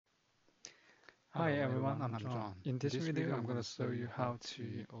Hi Hello everyone, everyone, I'm I'm John. John. In In this this video, video, I'm I'm going going to to show show you you how how to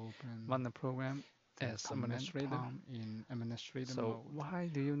to open run a program the as command administrator. prompt in administrator So mode. why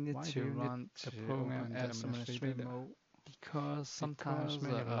do you need Why do to you need run the to program open the as administrator administrator? mode? Because sometimes Because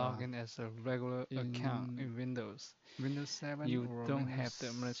when you log in as a regular account in in Windows, Windows 7 you or don't have Windows the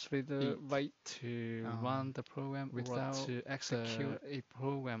administrator 8, right to run the program or without to execute the a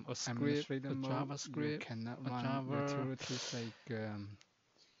program, a script, administrator a mode, you JavaScript, cannot a run Java, utilities like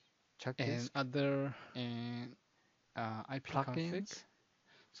check and disk other and ipconfig. plugins.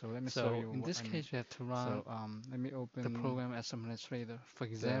 So let me show So you in what this I mean. case, you have to run So let me the open program as administrator. For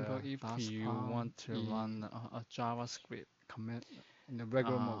example, the if last you prompt want to run in a JavaScript, command in the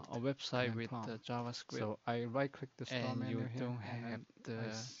regular mode a website command with the prompt. JavaScript, So I right click the start and menu you here don't and have then the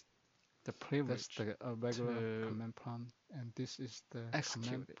that's privilege the regular to command prompt, and this is the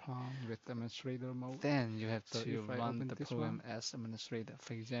command execute it, prompt with administrator mode. then you have So to if I run open the this program one as administrator.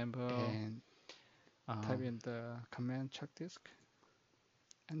 For example, and type um, in the command check disk,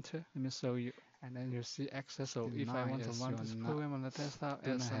 enter, let me show you. and then you see access So if I denied want to as run you are this not program on the desktop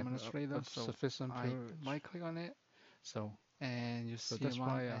do not as have administrator, a so sufficient I privilege. right click on it, So and you so see that's run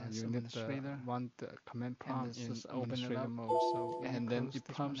why as you need the administrator, run the command and prompt let's in just open it administrator up. mode. So let me And then close it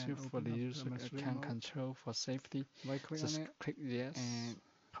this one prompts you and for the open up the user administrator account mode. control for safety. Right click on Just it click yes, and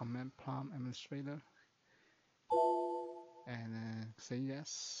command prompt administrator and say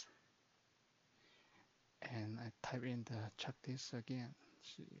yes. And I type in the check this again.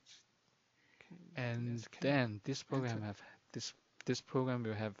 and CHKDSK. then this program Enter. have this this program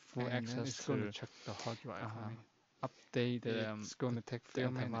will have full And then access it's going to to check the hard drive for me. update It's going to take the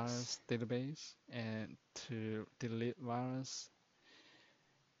 5 antivirus minutes. database and to delete virus.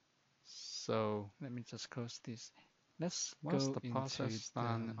 So let me just close this. Let's Once go the into process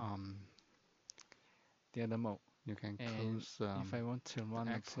done, the other mode. you can And close if I want to the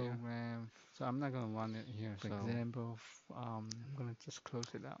run a X here. program, So I'm not going to run it here. for So example, I'm going to just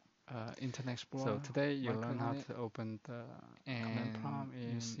close it out. Internet So Explorer, today you right learn click on how it, to open the command and prompt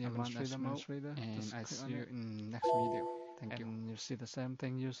you in see run as administrator mode, administrator. and Just I click see on you it, in next video. Thank you. and you see the same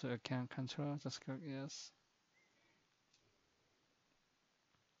thing. User account control. Just click yes.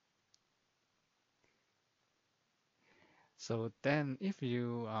 So then, if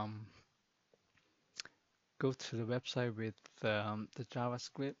you go to the website with the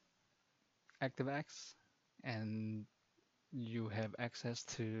JavaScript ActiveX, and you have access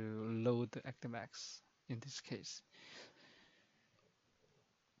to load the ActiveX in this case.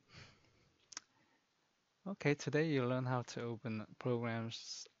 Okay, today you learn how to open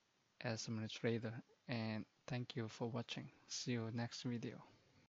programs as administrator, and thank you for watching. See you next video.